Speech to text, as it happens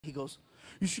He goes,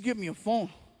 "You should get me a phone.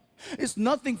 It's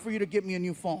nothing for you to get me a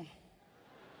new phone."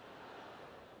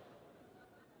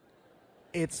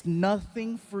 It's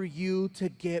nothing for you to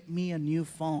get me a new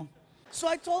phone. So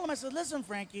I told him, I said, "Listen,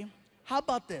 Frankie, how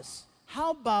about this?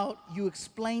 How about you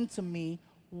explain to me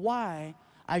why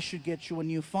I should get you a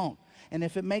new phone? And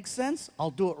if it makes sense,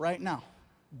 I'll do it right now.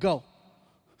 Go."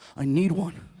 "I need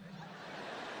one."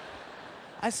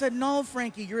 I said, "No,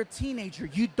 Frankie, you're a teenager.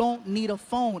 You don't need a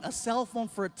phone. A cell phone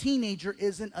for a teenager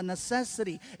isn't a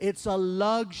necessity. It's a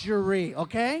luxury,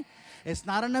 okay? It's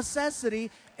not a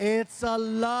necessity. It's a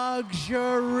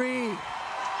luxury."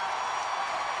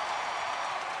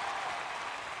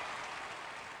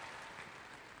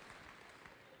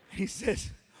 He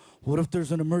says, "What if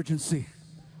there's an emergency?"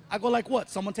 I go, "Like what?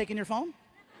 Someone taking your phone?"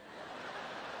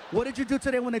 "What did you do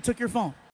today when they took your phone?"